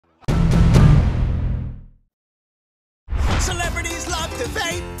to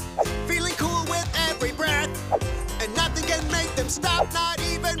vape, feeling cool with every breath, and nothing can make them stop, not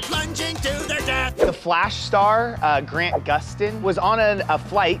even plunging to their death. The Flash star, Grant Gustin, was on a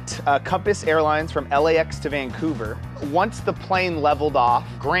flight, Compass Airlines from LAX to Vancouver. Once the plane leveled off,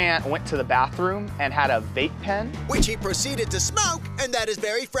 Grant went to the bathroom and had a vape pen, which he proceeded to smoke, and that is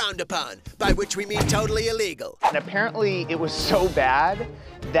very frowned upon, by which we mean totally illegal. And apparently it was so bad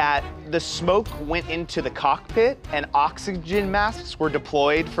that the smoke went into the cockpit and oxygen masks were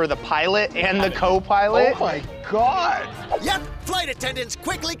deployed for the pilot and the co-pilot. Oh my God! Yep, flight attendants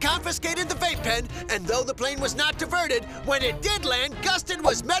quickly confiscated the vape pen, and though the plane was not diverted, when it did land, Gustin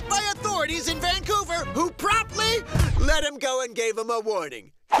was met by authorities in Vancouver who promptly let him go and gave him a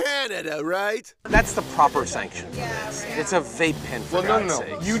warning. Canada, right? That's the proper sanction for this. It's a vape pen, for God's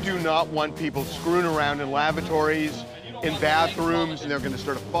sakes. You do not want people screwing around in lavatories, in bathrooms, and they're going to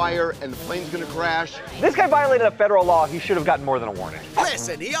start a fire, and the plane's going to crash. This guy violated a federal law. He should have gotten more than a warning.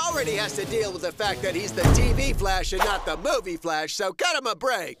 Listen, he already has to deal with the fact that he's the TV Flash and not the movie Flash, so cut him a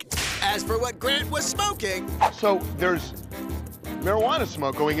break. As for what Grant was smoking... So there's marijuana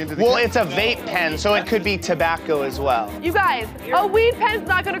smoke going into the... Well, it's a vape pen, so it could be tobacco as well. You guys, a weed pen's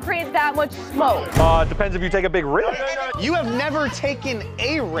not gonna create that much smoke. Depends if you take a big rip. You have never taken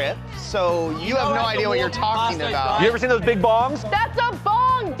a rip, so you have no idea what you're talking about. You ever seen those big bongs? That's a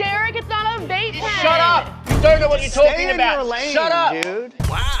bong, Derek. It's not a vape pen. Shut up! You don't know what you're talking about. Your lane, Shut up, dude.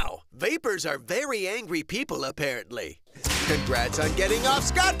 Wow, vapors are very angry people, apparently. Congrats on getting off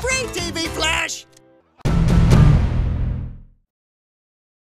scot-free, TV Flash!